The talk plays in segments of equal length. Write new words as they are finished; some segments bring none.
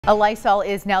A Lysol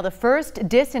is now the first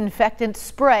disinfectant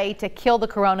spray to kill the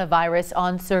coronavirus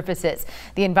on surfaces.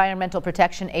 The Environmental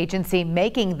Protection Agency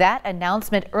making that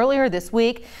announcement earlier this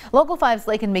week. Local 5's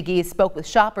Lakin McGee spoke with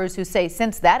shoppers who say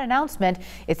since that announcement,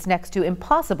 it's next to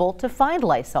impossible to find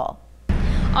Lysol.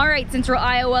 All right, Central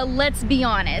Iowa, let's be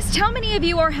honest. How many of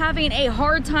you are having a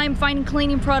hard time finding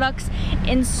cleaning products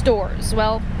in stores?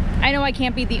 Well, I know I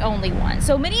can't be the only one.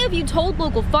 So many of you told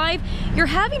Local 5 you're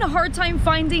having a hard time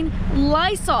finding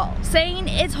Lysol, saying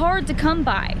it's hard to come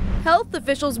by. Health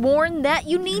officials warn that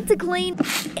you need to clean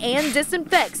and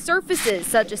disinfect surfaces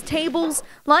such as tables,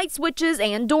 light switches,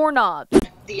 and doorknobs.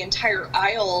 The entire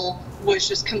aisle was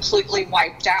just completely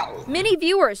wiped out. Many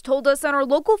viewers told us on our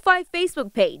Local 5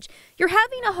 Facebook page, you're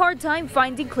having a hard time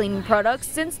finding cleaning products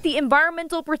since the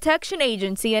Environmental Protection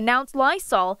Agency announced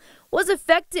Lysol was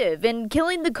effective in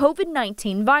killing the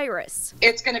COVID-19 virus.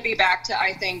 It's going to be back to,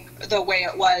 I think, the way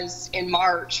it was in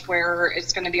March, where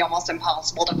it's going to be almost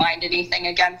impossible to find anything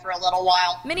again for a little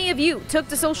while. Many of you took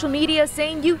to social media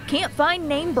saying you can't find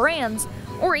name brands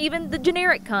or even the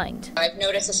generic kind. I've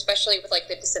noticed, especially with like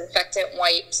the disinfectant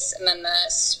wipes and then the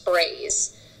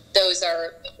sprays, those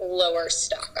are lower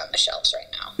stock on the shelves right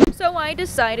now. So I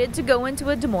decided to go into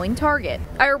a Des Moines Target.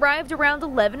 I arrived around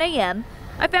 11 a.m.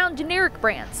 I found generic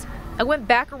brands. I went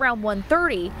back around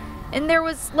 1:30 and there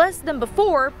was less than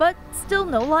before, but still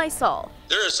no Lysol.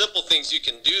 There are simple things you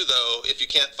can do though if you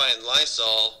can't find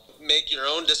Lysol. Make your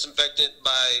own disinfectant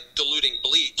by diluting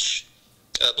bleach.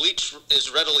 Bleach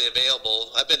is readily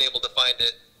available. I've been able to find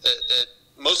it at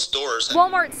most stores.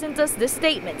 Walmart sent us this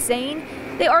statement saying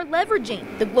they are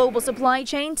leveraging the global supply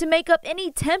chain to make up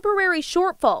any temporary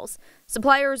shortfalls.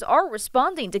 Suppliers are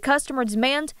responding to customer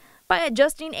demand by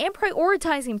adjusting and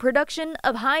prioritizing production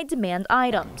of high-demand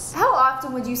items. How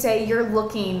often would you say you're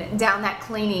looking down that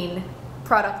cleaning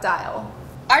product aisle?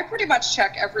 I pretty much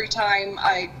check every time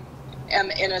I am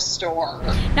in a store.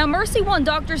 Now, Mercy One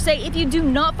doctors say if you do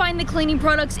not find the cleaning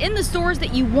products in the stores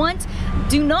that you want,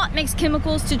 do not mix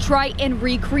chemicals to try and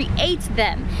recreate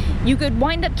them. You could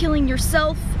wind up killing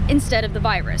yourself instead of the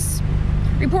virus.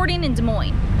 Reporting in Des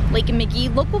Moines, Lakin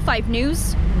McGee, Local 5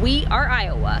 News, we are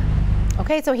Iowa.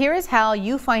 Okay, so here is how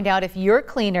you find out if your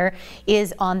cleaner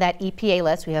is on that EPA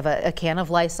list. We have a can of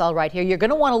Lysol right here. You're going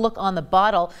to want to look on the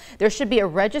bottle. There should be a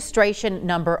registration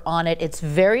number on it. It's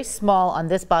very small on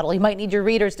this bottle. You might need your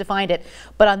readers to find it,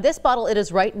 but on this bottle it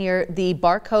is right near the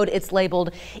barcode. It's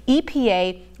labeled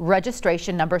EPA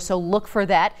registration number, so look for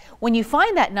that. When you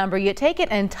find that number, you take it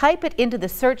and type it into the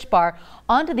search bar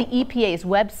onto the EPA's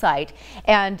website,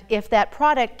 and if that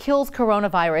product kills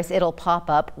coronavirus, it'll pop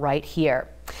up right here.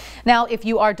 Now, if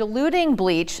you are diluting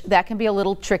bleach, that can be a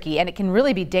little tricky, and it can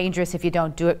really be dangerous if you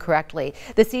don't do it correctly.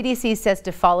 The CDC says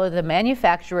to follow the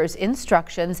manufacturer's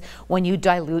instructions when you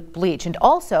dilute bleach, and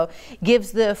also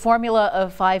gives the formula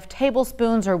of 5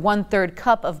 tablespoons or 1/3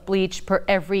 cup of bleach per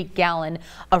every gallon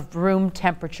of room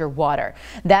temperature water.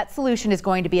 That solution is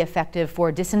going to be effective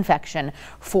for disinfection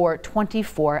for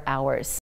 24 hours.